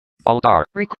Alt-R.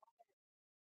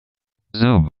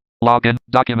 Zoom. Login.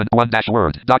 Document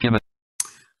 1-Word. Document.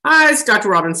 Hi, it's Dr.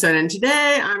 Robinson, and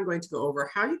today I'm going to go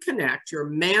over how you connect your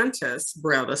Mantis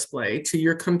Braille display to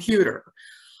your computer.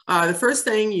 The first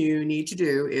thing you need to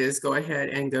do is go ahead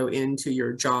and go into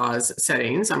your JAWS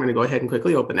settings. I'm going to go ahead and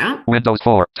quickly open that. Windows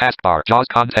 4, taskbar, JAWS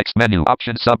context menu,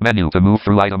 option submenu to move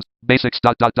through items, basics,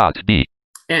 D.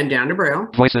 And down to Braille.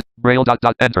 Voices, Braille,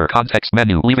 enter, context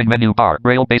menu, leaving menu bar,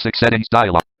 Braille basic settings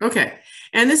dialog. Okay,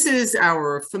 and this is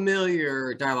our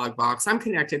familiar dialog box. I'm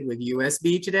connected with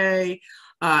USB today.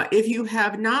 If you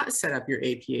have not set up your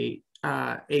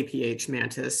APH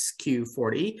Mantis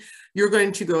Q40, you're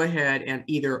going to go ahead and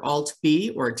either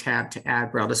Alt-B or Tab to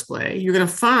add Braille display. You're going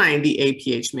to find the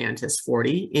APH Mantis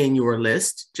 40 in your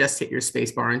list. Just hit your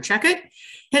space bar and check it.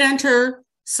 Hit enter,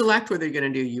 select whether you're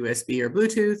going to do USB or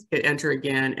Bluetooth, hit enter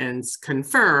again and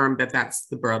confirm that that's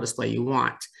the Braille display you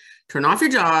want. Turn off your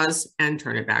JAWS and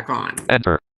turn it back on.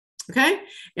 Enter. Okay,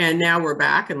 and now we're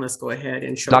back, and let's go ahead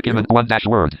and show Document you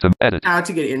 1-Word to edit. How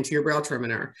to get into your Braille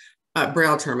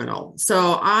terminal.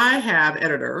 So I have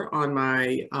editor on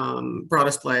my Braille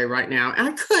display right now, and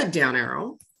I could down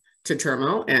arrow to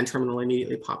terminal, and terminal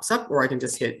immediately pops up, or I can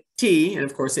just hit T, and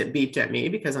of course it beeped at me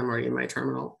because I'm already in my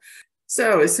terminal.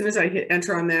 So as soon as I hit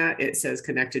enter on that, it says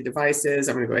connected devices.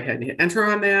 I'm going to go ahead and hit enter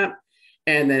on that,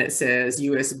 and then it says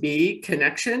USB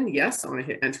connection. Yes, I'm going to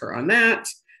hit enter on that.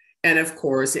 And of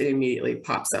course, it immediately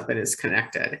pops up and is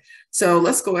connected. So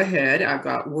let's go ahead. I've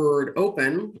got Word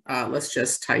open. Let's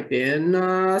just type in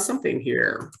something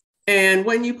here. And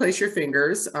when you place your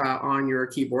fingers on your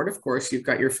keyboard, of course, you've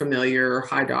got your familiar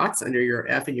high dots under your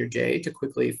F and your J to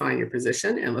quickly find your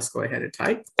position. And let's go ahead and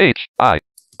type. H-I-T-E-R-E.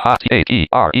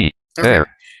 There. Okay.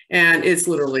 And it's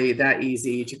literally that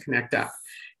easy to connect up.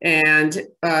 And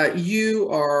I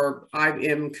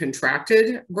am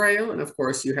contracted Braille, and of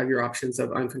course you have your options of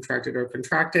uncontracted or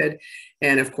contracted,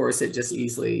 and of course it just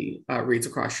easily reads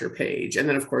across your page. And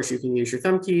then of course you can use your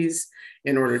thumb keys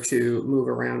in order to move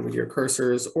around with your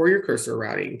cursors or your cursor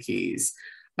routing keys.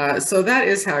 So that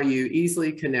is how you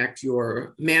easily connect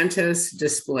your Mantis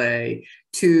display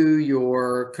to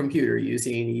your computer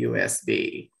using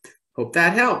USB. Hope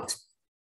that helped.